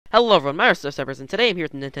Hello everyone, Mineshafters, and today I'm here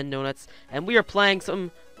with Nintendonuts, and we are playing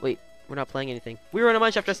some... Wait, we're not playing anything. We were in a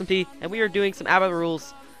Mineshafters SMP, and we are doing some Abba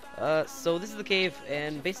rules. So this is the cave,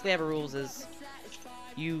 and basically Abba rules is...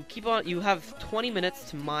 You have 20 minutes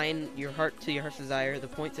to mine your heart to your heart's desire. The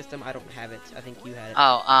point system, I don't have it. I think you had it.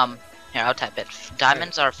 Oh, here, I'll type it.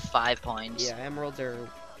 Diamonds are 5 points. Yeah, emeralds are...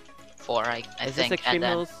 4, I is think. This extreme and then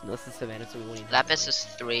hills? No, this is savannah, so we won't even lapis is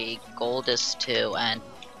 3, gold is 2, and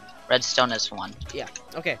redstone is 1. Yeah,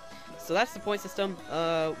 okay. So that's the point system.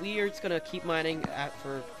 We are just gonna keep mining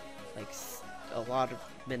for like a lot of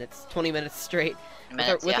minutes, 20 minutes straight,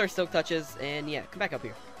 with our silk touches, and yeah, come back up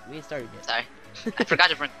here. We ain't started yet. Sorry. I forgot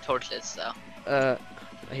to bring torches, so.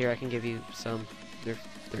 Here, I can give you some. They're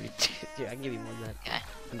 32. Yeah, I can give you more than that. Okay,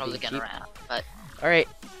 I'm probably gonna run out, but. Alright,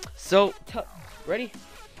 so, ready?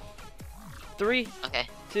 3, okay.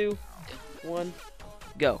 2, 1,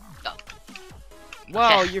 go. Go.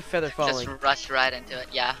 Wow, Okay. you're feather falling. Just rushed right into it,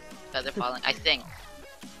 yeah. Feather falling, I think.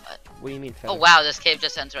 But... What do you mean feather? Oh wow, this cave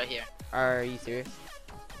just ends right here. Are you serious?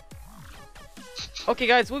 Okay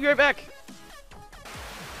guys, we'll be right back.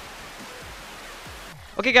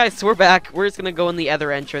 Okay guys, so we're back. We're just gonna go in the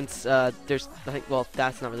other entrance. There's nothing, well,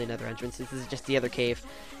 that's not really another entrance. This is just the other cave.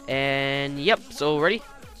 And yep, so ready?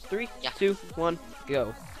 3, 2, 1,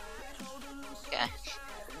 go. Okay.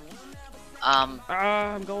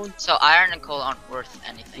 I'm going. So iron and coal aren't worth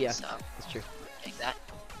anything, yeah, so. That's true. Take that.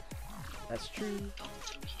 That's true. Go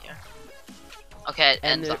through here. Okay,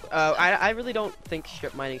 and I really don't think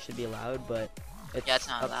strip mining should be allowed, but it's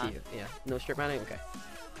not up allowed. to you. Yeah, no strip mining. Okay.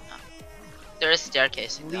 No. There is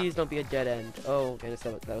staircasing. Please though. don't be a dead end. Oh, goodness,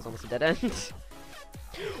 that was almost a dead end.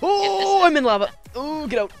 Oh, I'm in lava. Oh,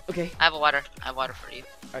 get out. Okay. I have water. I have water for you.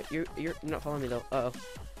 Alright, you're not following me though. Uh oh.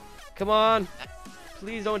 Come on. Okay.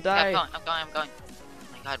 Please don't die. Yeah, I'm going. Oh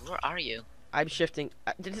my god, where are you? I'm shifting.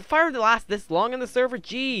 Did the fire last this long on the server?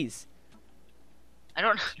 Jeez. I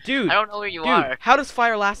don't. Dude. I don't know where you are. How does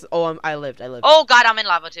fire last? Oh, I lived. Oh god, I'm in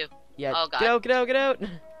lava too. Yeah. Oh god. Get out.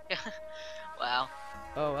 Wow.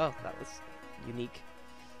 Oh wow, that was unique.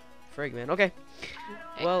 Frig, man. Okay.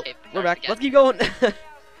 Hey, Well, okay, we're back. again. Let's keep going.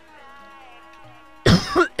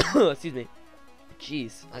 Excuse me.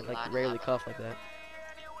 Jeez, I like rarely cough like that.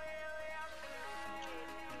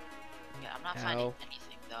 Yeah, I'm not finding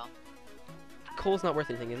anything though. Coal's not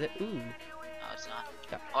worth anything, is it? Ooh. No, it's not.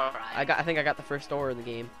 Yeah. Alright. I think I got the first ore in the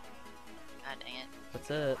game. God dang it.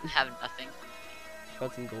 What's up? I have nothing.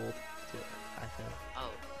 Got some gold. Too, I think.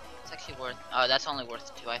 Oh, it's actually worth. Oh, that's only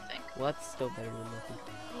worth 2, I think. Well, that's still better than nothing.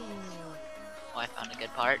 Oh, I found a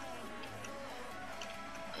good part.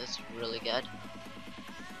 Oh, this is really good.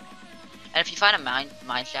 And if you find a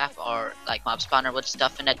mine shaft or like mob spawner with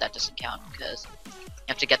stuff in it, that doesn't count because you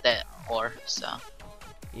have to get the ore. So.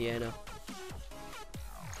 Yeah, I know.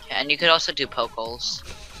 Yeah, and you could also do poke holes.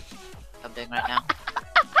 I'm doing right now.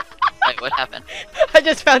 Wait, what happened? I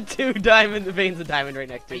just found 2 veins of diamond right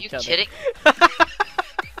next to each other. Are you kidding?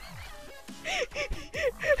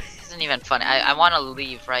 This isn't even funny. I want to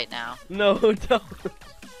leave right now. No, don't.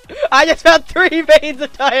 I just found 3 veins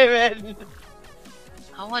of diamond.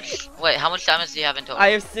 How much? Wait, how much diamonds do you have in total? I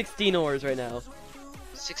have 16 ores right now.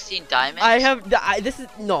 16 diamonds? I have. This is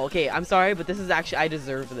no. Okay, I'm sorry, but this is actually. I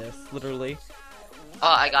deserve this, literally. Oh,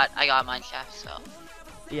 I got mine shaft. So.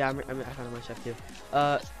 Yeah, I found a mine shaft too.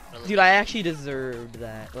 Really Dude, good. I actually deserved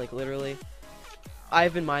that. Like literally,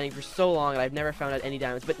 I've been mining for so long and I've never found out any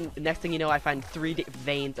diamonds. But next thing you know, I find 3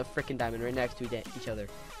 veins of freaking diamond right next to each other.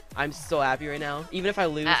 I'm so happy right now. Even if I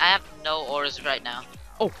lose. I have no ores right now.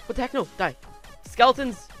 Oh, what the heck? No, die.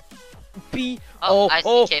 Skeletons. I see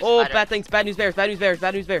cave spider. Bad things. Bad news bears. Bad news bears.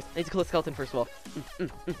 Bad news bears. I need to kill a skeleton first of all.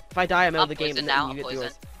 If I die, I'm out of the game, and then you get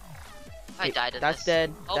yours. If I died to That's this.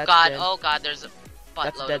 dead. Oh That's god, dead. oh god, there's a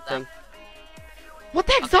That's a buttload dead of them. thing. What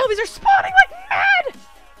the heck? Okay. Zombies are spawning like mad!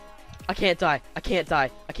 I can't die. I can't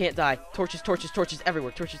die. I can't die. Torches, torches, torches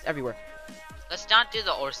everywhere. Torches everywhere. Let's not do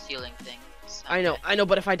the ore stealing thing. I know,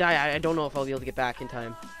 but if I die, I don't know if I'll be able to get back in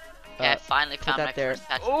time. Okay, I finally Put found that my there. first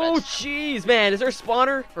patch of Oh, redstone. jeez, man. Is there a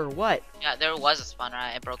spawner or what? Yeah, there was a spawner.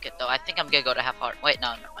 I broke it though. I think I'm gonna go to half heart. Wait,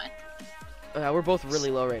 no, never mind. We're both really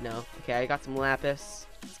low right now. Okay, I got some lapis.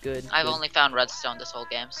 It's good. I've good. only found redstone this whole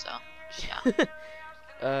game, so yeah.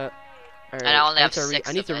 Alright. And I only have 6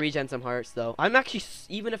 I need to of it. regen some hearts though. I'm actually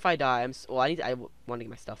even if I die, well, I want to get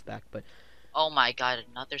my stuff back, but Oh my god,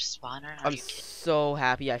 another spawner? Are I'm you kidding? so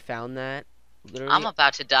happy I found that. Literally, I'm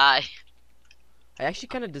about to die. I actually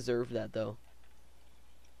kind of deserve that though.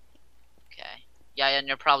 Okay. Yeah, and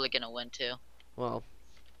you're probably gonna win too. Well,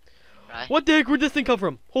 Right? what the heck? Where'd this thing come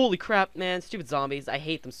from? Holy crap, man! Stupid zombies. I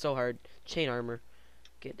hate them so hard. Chain armor.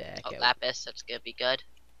 Get that. Oh, lapis, that's gonna be good.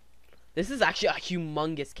 This is actually a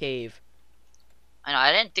humongous cave. I know,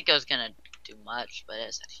 I didn't think it was gonna do much, but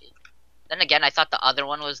it's actually. Then again, I thought the other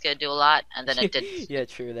one was gonna do a lot, and then it did. Yeah,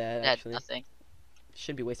 true that. It Actually, had nothing.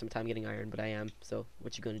 shouldn't be wasting time getting iron, but I am. So,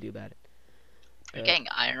 what you gonna do about it? You're getting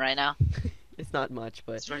iron right now. It's not much,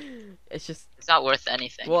 but it's just. It's not worth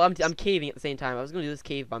anything. Well, I'm caving at the same time. I was gonna do this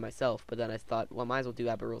cave by myself, but then I thought, well, might as well do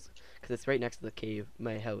Abba rules because it's right next to the cave,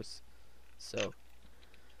 my house. So,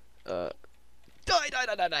 die.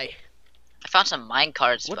 I found some mine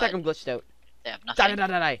cards, What the but heck? I'm glitched out. they have nothing.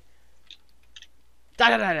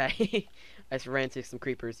 Die. I just ran into some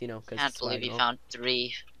creepers, you know. Can't believe you found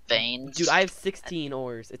 3 veins. Dude, I have 16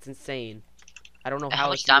 ores. It's insane. I don't know And how. how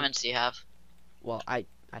much diamonds do you have? Well, I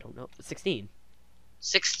don't know. 16.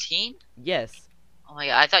 16? Yes. Oh my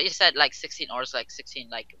god, I thought you said like 16 ores, like 16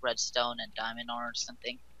 like redstone and diamond ore or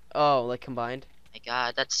something. Oh, like combined? My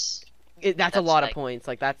god, that's That's a lot like, of points.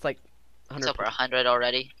 Like that's like 100. it's over 100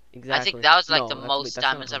 already. Exactly. I think that was like No, the that's- most that's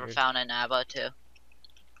not diamonds ever 100. found in Abba too.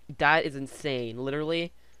 That is insane.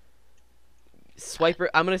 Literally. Swiper.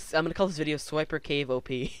 I'm gonna call this video Swiper Cave OP.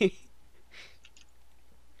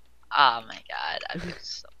 Oh my god, I think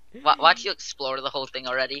so. Watch you explore the whole thing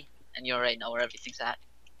already, and you already know where everything's at.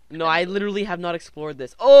 No, I literally have not explored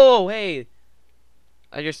this. Oh, hey!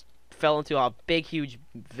 I just fell into a big, huge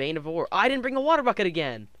vein of ore. I didn't bring a water bucket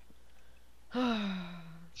again.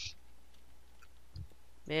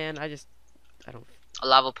 Man, I don't. A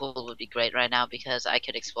lava pool would be great right now because I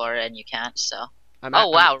could explore it and you can't. So. I'm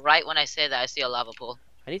Wow! Right when I say that, I see a lava pool.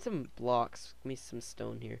 I need some blocks. Give me some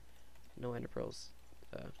stone here. No ender pearls.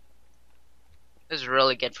 This is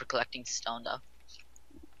really good for collecting stone though.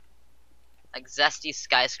 Like Zesty's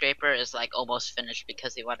skyscraper is like almost finished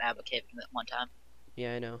because he went Abba caving that one time.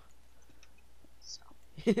 Yeah, I know. So.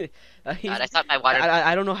 God, God, I thought my water.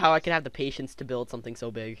 I don't know how I can have the patience to build something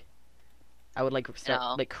so big. I would like start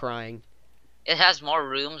No. like crying. It has more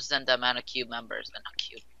rooms than the amount of cube members. Not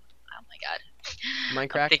cube. Oh my god. I'm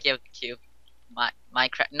Minecraft? thinking of the cube.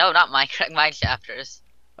 Minecraft. No, not Minecraft. Mineshafters.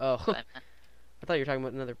 Oh, That's what I meant. I thought you were talking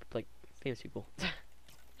about another like famous people.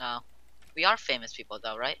 No. We are famous people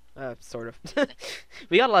though, right? Sort of.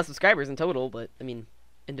 We got a lot of subscribers in total, but I mean,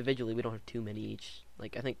 individually we don't have too many each.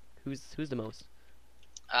 Like I think who's the most?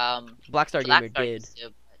 Blackstar Gamer Blackstar did. used to,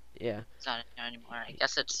 but Yeah. it's not here anymore. I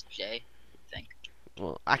guess it's Jay. I think.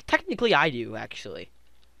 Well, technically I do actually.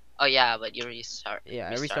 Oh yeah, but you restart. Yeah,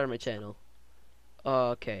 I restarted my channel.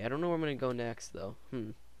 Okay, I don't know where I'm gonna go next though.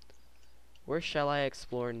 Where shall I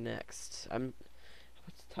explore next?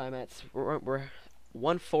 What's the time at? We're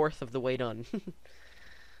 1/4 of the way done.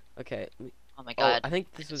 Okay. Oh my god. I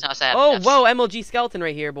think this was. Sounds like I have Oh, F- whoa! MLG skeleton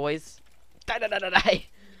right here, boys. Die.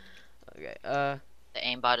 Okay. The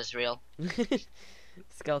aimbot is real.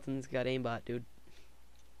 Skeleton's got aimbot, dude.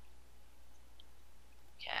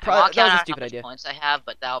 Okay. Pro- I won't that was a count how stupid much idea. points I have,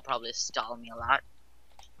 but that'll probably stall me a lot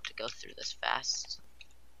to go through this fast.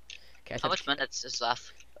 Okay. How much minutes is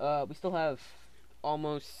left? We still have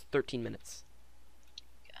almost 13 minutes.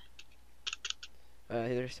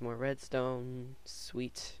 There's some more redstone.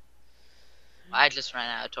 Sweet. I just ran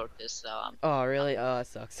out of torches, so Oh, really? Oh, that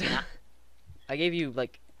sucks. Yeah. I gave you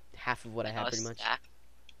like half of what I know had, a pretty much. stack.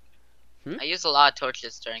 Hmm? I used a lot of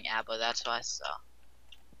torches during Abba, that's why. So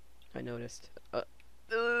I noticed. Come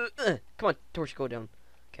on, torch, go down.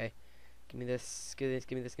 Okay. Give me this. Give me this.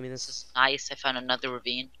 Give me this. Give me this this. is nice. I found another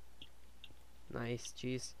ravine. Nice.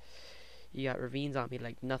 Jeez. You got ravines on me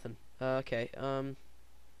like nothing. Okay. Yeah, Well,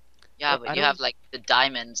 but I you don't- have like the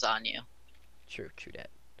diamonds on you. True that.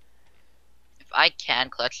 If I can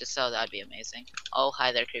clutch this out, that'd be amazing. Oh,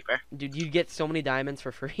 hi there, creeper. Dude, you get so many diamonds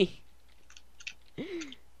for free.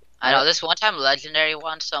 I know this one time legendary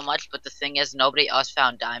won so much, but the thing is, nobody else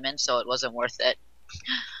found diamonds, so it wasn't worth it.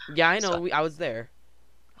 Yeah, I know. So- I was there.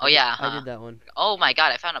 Oh yeah, I huh? did that one. Oh my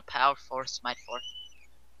god, I found a power force smite force.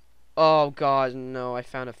 Oh god, no! I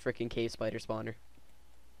found a freaking cave spider spawner.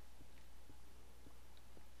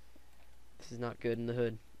 This is not good in the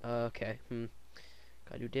hood. Okay.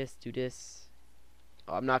 Gotta do this. Do this.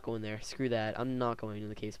 Oh, I'm not going there. Screw that. I'm not going to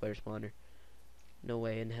the cave spider spawner. No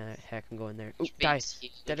way in heck I'm going there. Ooh, die.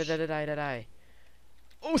 Die.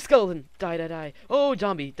 Oh, skeleton. Die. Oh,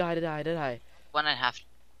 zombie. Die. 1.5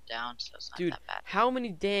 down, so it's not Dude, that bad. how many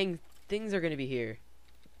dang things are gonna be here?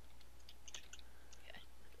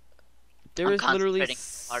 There I'm is literally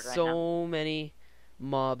concentrating hard right so many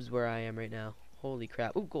mobs where I am right now. Holy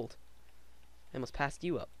crap. Ooh, gold. I almost passed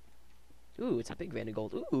you up. Ooh, it's a big vein of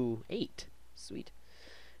gold. Ooh, 8. Sweet.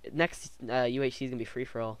 Next, UHC is gonna be free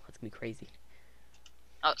for all. That's gonna be crazy.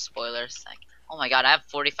 Oh, spoilers. Like, oh my god, I have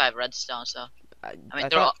 45 redstone, so I mean I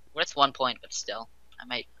they're all thought, worth 1 point, but still,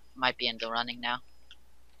 I might be in the running now.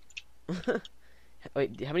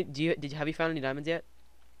 Wait, how many have you found any diamonds yet?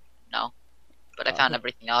 No, but I found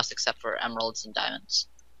everything else except for emeralds and diamonds,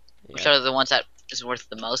 which Yeah. are the ones that is worth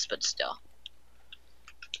the most. But still,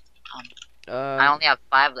 I Uh, only have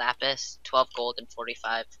 5 lapis, 12 gold, and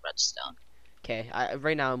 45 redstone. okay.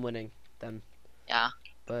 Right now I'm winning them, Yeah,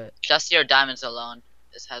 but just your diamonds alone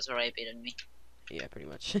has already beaten me. yeah, pretty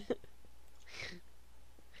much.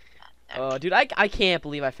 There. Oh, dude, I can't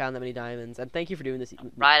believe I found that many diamonds. And thank you for doing this.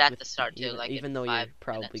 Right at the start too, even, like even in though 5 you're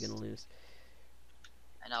probably minutes. gonna lose.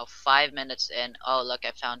 I know, 5 minutes in. Oh, look,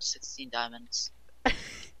 I found 16 diamonds.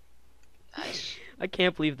 Guys. I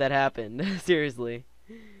can't believe that happened. Seriously,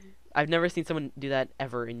 I've never seen someone do that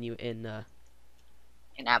ever in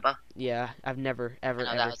Abba. yeah, I've never ever I know,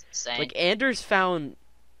 ever. that was insane. Like Anders found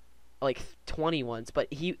like 20 once, but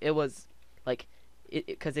it was like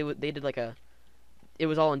because they did like it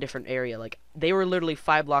was all in different area. Like they were literally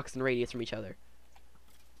 5 blocks in radius from each other,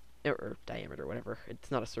 or diameter, whatever. It's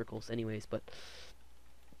not a circles, anyways. But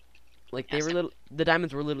like Yeah, the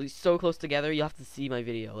diamonds were literally so close together. You have to see my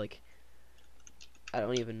video. Like I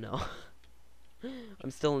don't even know. I'm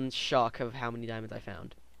still in shock of how many diamonds I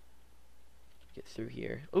found. Get through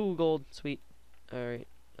here. Ooh, gold, sweet. All right.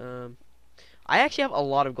 I actually have a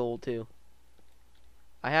lot of gold too.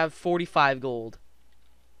 I have 45 gold.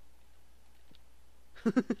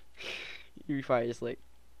 You're probably just like,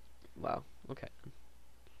 wow, okay.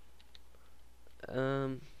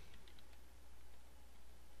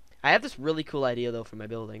 I have this really cool idea though for my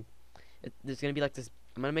building. There's gonna be like this.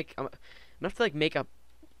 I'm gonna have to like make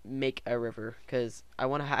a river because I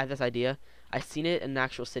want to have this idea. I seen it in an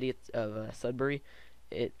actual city of Sudbury.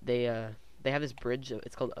 They have this bridge.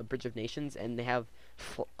 It's called a Bridge of Nations, and they have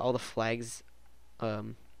all the flags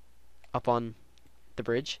up on the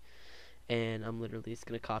bridge. And I'm literally just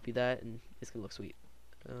gonna copy that, and it's gonna look sweet.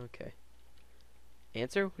 Okay.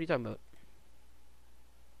 Answer? What are you talking about?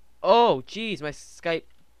 Oh, jeez, my Skype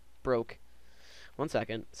broke. 1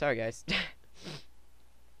 second. Sorry, guys.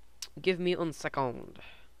 Give me 1 second.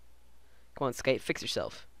 Come on, Skype, fix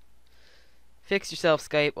yourself. Fix yourself,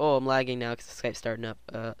 Skype. Oh, I'm lagging now because Skype's starting up.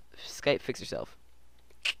 Skype, fix yourself.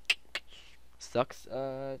 Sucks.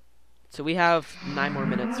 So we have 9 more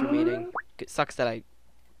minutes remaining. It sucks that our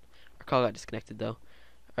call got disconnected though.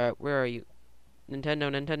 Alright, where are you?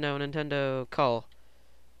 Nintendo, call.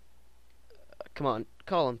 Come on,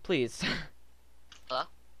 call him, please. Hello?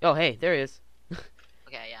 Oh, hey, there he is.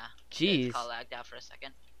 Okay, yeah. Jeez. The call lagged out for a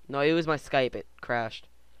second. No, it was my Skype. It crashed.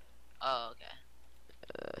 Oh,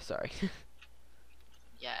 okay. Sorry.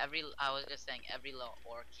 Yeah, I was just saying every low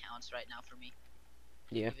ore counts right now for me.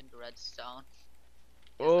 Yeah. Even the redstone.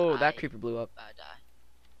 Oh, that creeper blew up. About to die.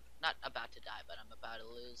 Not about to die, but I'm about to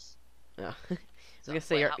lose. Yeah. I was So, gonna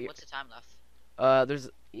say, what's the time left?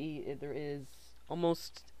 there is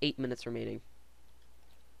almost 8 minutes remaining.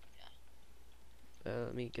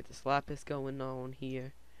 Let me get this lapis going on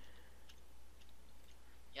here.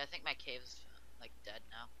 Yeah, I think my cave's like dead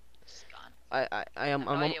now. It's gone. I am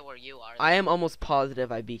I have no idea where you are. I am almost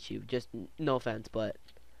positive I beat you. Just no offense, but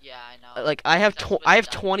Yeah, I know. like I have Just with I have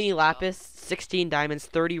diamonds 20 as well. lapis, 16 diamonds,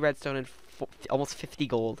 30 redstone, and almost 50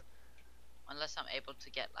 gold. Unless I'm able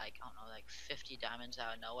to get like, I don't know, like 50 diamonds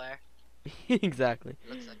out of nowhere. Exactly. It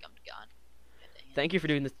looks like I'm gone. Yeah, dang it. Thank you for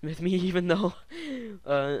doing this with me, even though.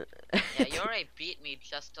 Yeah, you already beat me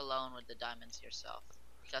just alone with the diamonds yourself.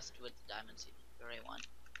 Just with the diamonds, you already won.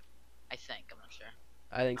 I think, I'm not sure.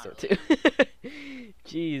 I think so Not too.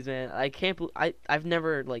 Jeez, man, I can't. I've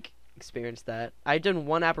never like experienced that. I've done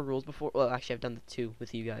 1 Abba rules before. Well, actually, I've done the 2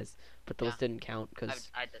 with you guys, but those Yeah. didn't count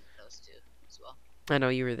because I did those two as well. I know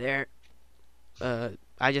you were there.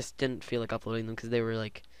 I just didn't feel like uploading them because they were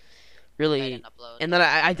like I really. didn't upload. And then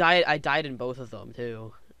I died. I died in both of them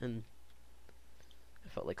too, and I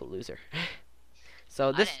felt like a loser.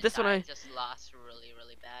 So this one I just lost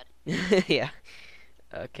really bad. yeah.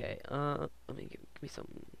 Okay. Let me give me some.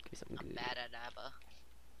 I'm Good. bad at Abba.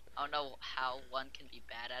 I don't know how one can be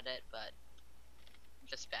bad at it, but I'm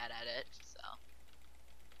just bad at it. So.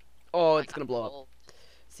 Oh, I it's got gonna blow up. gold.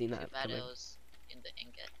 Seen Too that bad coming. it was in the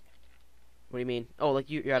ingot. What do you mean? Oh, like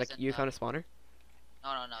you Wasn't, found a spawner?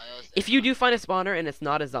 No, it was. If you do find a spawner and it's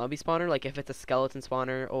not a zombie spawner, like if it's a skeleton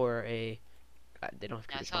spawner or a, they don't have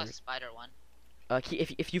Yeah, I creeper saw a spawners. spider one.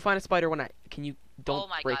 If you find a spider one, can you don't Oh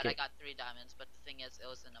my break god, I it? got 3 diamonds, but the thing is, it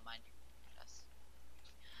was in a mine chest.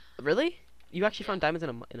 Really? You actually Yeah. found diamonds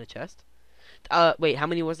in a chest? Wait, how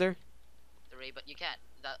many was there? 3, but you can't.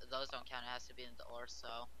 Those don't count. It has to be in the ore.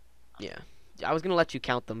 So. Yeah, I was gonna let you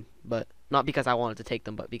count them, but Not because I wanted to take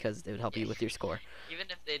them, but because it would help you with your score. Even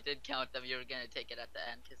if they did count them, you were gonna take it at the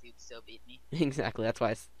end because you'd still beat me. Exactly. That's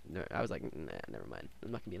why I was like, nah, never mind.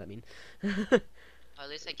 I'm not gonna be that mean. Well, at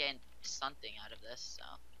least I gained something out of this, so.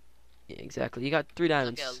 Yeah, exactly. You got 3 I'm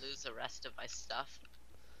diamonds. not gonna lose the rest of my stuff.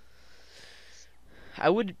 I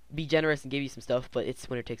would be generous and give you some stuff, but it's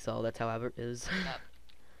winner takes all. That's how Abba is. Yep.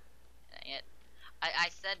 Dang it. I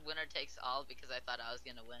said winner takes all because I thought I was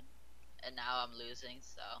gonna win, and now I'm losing.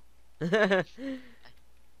 So.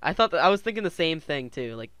 I was thinking the same thing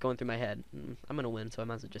too, like going through my head. I'm gonna win, so I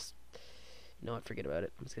might as well just, you know what, forget about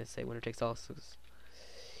it. I'm just gonna say winner takes all. So,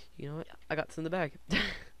 you know what? Yeah. I got some in the bag. I'm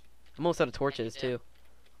almost out of torches too.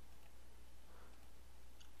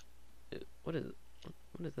 What is it?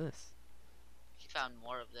 What is this? She found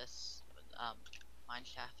more of this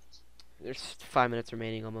mineshaft. There's 5 minutes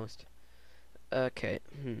remaining almost. Okay.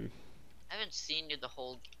 I haven't seen you the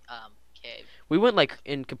whole cave. We went like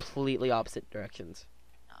in completely opposite directions.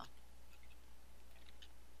 No.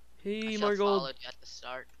 Hey, I more gold. followed you at the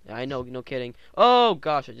start. Yeah, I know, no kidding. Oh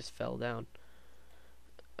gosh, I just fell down.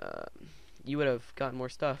 You would have gotten more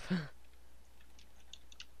stuff.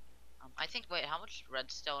 I think. Wait, how much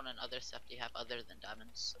redstone and other stuff do you have other than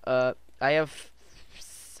diamonds? I have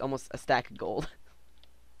almost a stack of gold.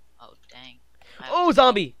 Oh dang. Oh,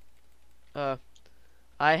 zombie! I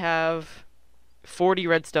have 40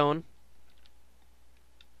 redstone.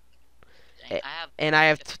 Dang, I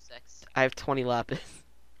have 20 lapis.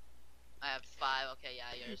 I have 5. Okay,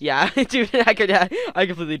 yeah, yours. Yeah, dude, I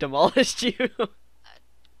completely demolished you.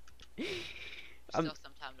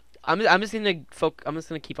 I'm just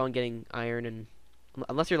gonna keep on getting iron, and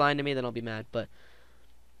unless you're lying to me, then I'll be mad. But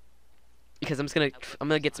because I'm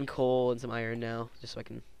gonna get some coal and some iron now, just so I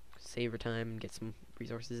can save time and get some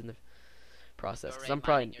resources in the process. Cause I'm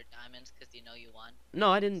probably your diamonds because you know you won.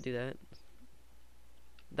 No, I didn't do that.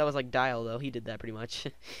 That was like Dial though. He did that pretty much.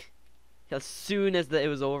 As soon as it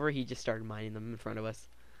was over, he just started mining them in front of us.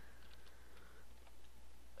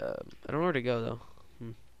 I don't know where to go though.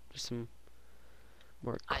 There's some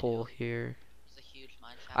more coal here. There's a huge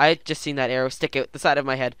mine shaft. I just seen that arrow stick out the side of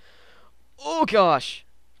my head. Oh gosh!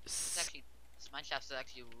 This mine shaft is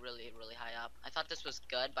actually really, really high up. I thought this was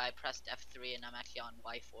good, but I pressed F3 and I'm actually on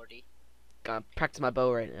Y40. Gotta practice my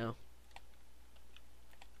bow right now.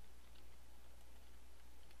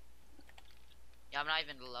 Yeah, I'm not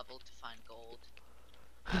even leveled to find gold.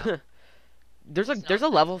 There's a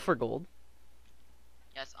level for gold.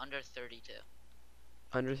 Yes, under 32.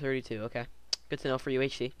 Under 32, okay. Good to know for you,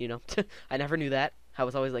 HC, you know. I never knew that. I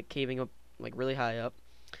was always like caving up like really high up.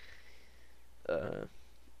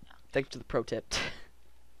 Thanks to the pro tip.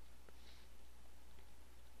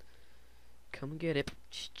 Come and get it.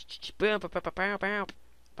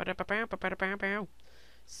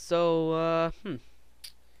 So,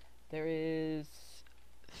 there is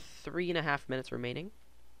 3.5 minutes remaining.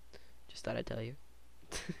 Just thought I'd tell you.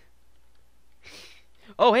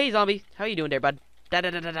 Oh, hey, zombie. How you doing there, bud? Da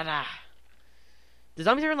da da da da da. The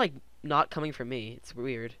zombies are like not coming from me. It's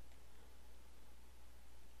weird.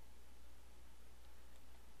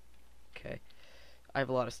 Okay, I have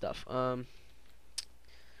a lot of stuff.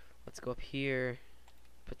 Let's go up here.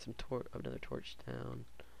 Put some another torch down.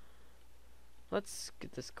 Let's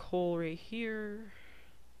get this coal right here.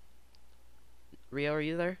 Rio, are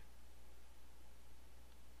you there?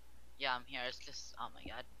 Yeah, I'm here. It's just, oh my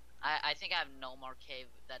god. I think I have no more cave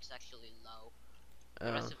that's actually low.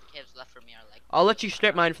 The rest of the caves left for me are like. I'll let you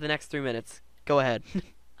strip mine for the next 3 minutes. Go ahead.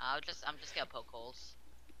 I'm just gonna poke holes.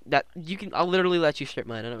 I'll literally let you strip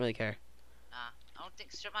mine. I don't really care. I don't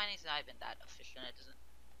think strip mining is not even that efficient. It doesn't.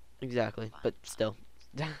 Exactly, but still,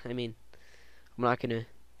 I mean, I'm not gonna.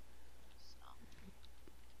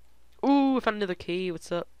 So. Ooh, I found another cave.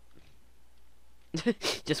 What's up?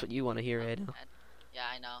 Just what you want to hear right now. Yeah,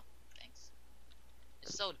 I know. Thanks.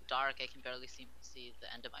 It's so dark, I can barely see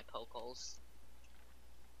the end of my poke holes.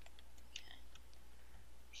 Okay.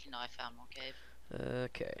 Actually, no, I found more cave.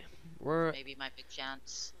 Okay, we're. Maybe my big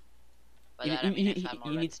chance. You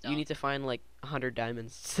need to find like 100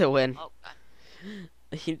 diamonds to win. Oh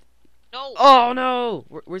god. No. Oh no!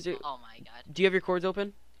 Where's your? Oh my god. Do you have your cords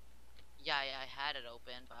open? Yeah, I had it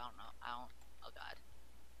open, but I don't know. Oh god.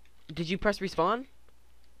 Did you press respawn?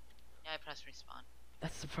 Yeah, I pressed respawn.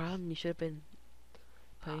 That's the problem. You should have been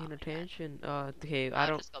paying attention. Okay, No, I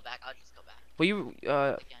don't. I'll just go back. Well, you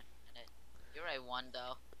Again, you're right, one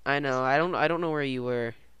though. I know. I don't know where you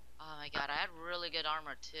were. Oh my god, I had really good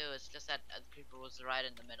armor too. It's just that the creeper was right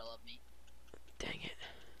in the middle of me. Dang it.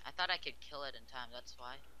 I thought I could kill it in time. That's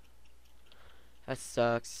why. That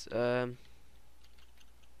sucks. Oh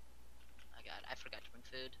god, I forgot to bring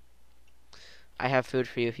food. I have food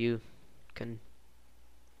for you if you can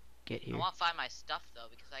get I here. want to find my stuff though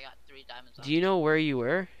because I got 3 diamonds. Do you know where you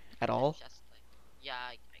were at all? Just like, yeah,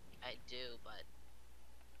 I do, but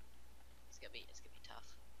it's gonna be tough.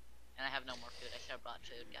 And I have no more food. I should have brought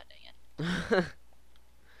food. God dang it.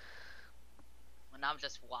 Well, now I'm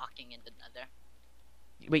just walking into Nether.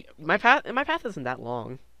 Wait, my path isn't that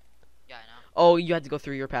long. Yeah, I know. Oh, you had to go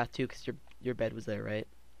through your path too, cause your bed was there, right?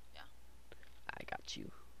 Yeah. I got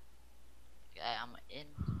you. Okay, I'm in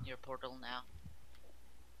your portal now.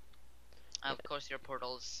 Of course, your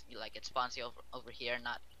portals like it spawns you over here,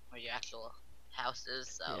 not where your actual house is.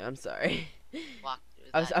 So Yeah, I'm sorry. walk through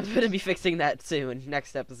I that. was gonna be fixing that soon,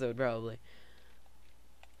 next episode probably.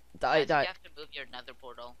 You have to move your Nether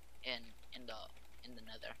portal in the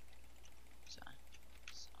Nether. So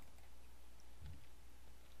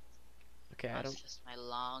Okay, that's just my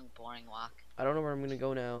long, boring walk. I don't know where I'm gonna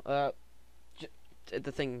go now.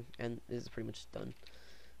 The thing is pretty much done.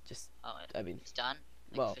 Just, Oh, I mean, it's done.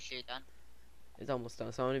 Like, well, officially done. it's almost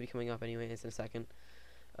done. So I'm gonna be coming up anyways in a second.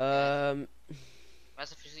 When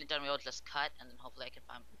it's officially done, we'll just cut, and then hopefully I can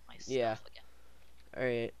find my Yeah. stuff again. All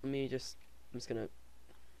right. I'm just gonna.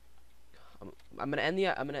 I'm gonna end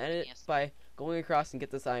it Yes. by going across and get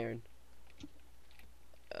this iron.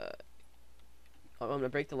 I'm gonna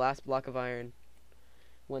break the last block of iron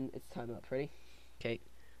when it's time up. Ready? Okay.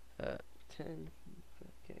 10.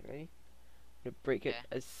 Okay, ready? I'm gonna break it Okay.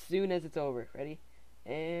 as soon as it's over. Ready?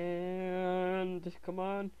 And come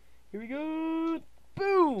on. Here we go.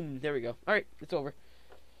 Boom! There we go. All right, it's over.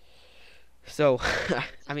 So,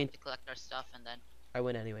 I mean, to collect our stuff and then I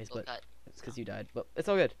win anyways, we'll but cut. it's because you died. But it's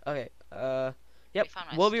all good. Okay. Yep. We found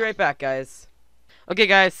my We'll be stuff. right back, guys. Okay,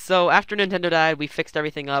 guys. So after Nintendo died, we fixed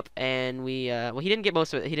everything up, and we well, he didn't get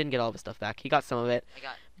most of it. He didn't get all of his stuff back. He got some of it. I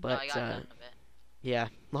got none of it. Yeah,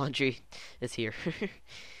 laundry is here.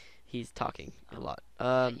 He's talking a lot.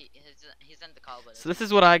 He's in the call, but So this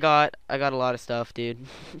is what I got. I got a lot of stuff, dude.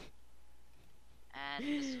 and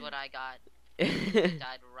this is what I got. I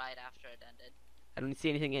Died right after it ended. don't see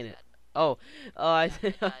anything in it. Sad. Oh, I Yeah,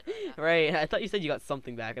 it died right after. right. I thought you said you got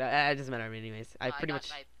something back. It doesn't matter anyways. I No, pretty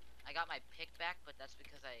much. I got my pick back, but that's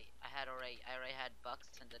because I already had bucks,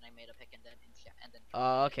 and then I made a pick and then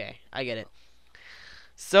Oh, okay. I get it.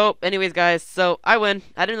 So, anyways, guys, so I win.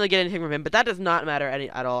 I didn't really get anything from him, but that does not matter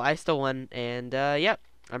at all. I still won, and yep,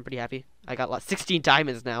 I'm pretty happy. I got 16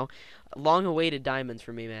 diamonds now. Long-awaited diamonds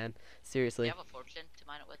for me, man. Do Seriously. you have a fortune to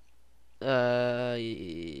mine it with?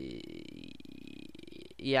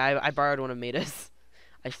 Yeah, I borrowed one of Maida's.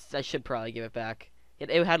 I should probably give it back. It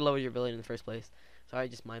had lower durability in the first place, so I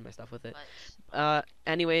just mined my stuff with it.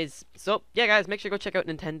 Anyways, so yeah, guys, make sure to go check out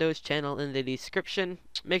Nintendo's channel in the description.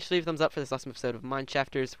 Make sure to leave a thumbs up for this awesome episode of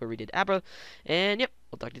Mineshafters where we did Abba, and yep,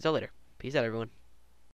 we'll talk to you all later. Peace out, everyone.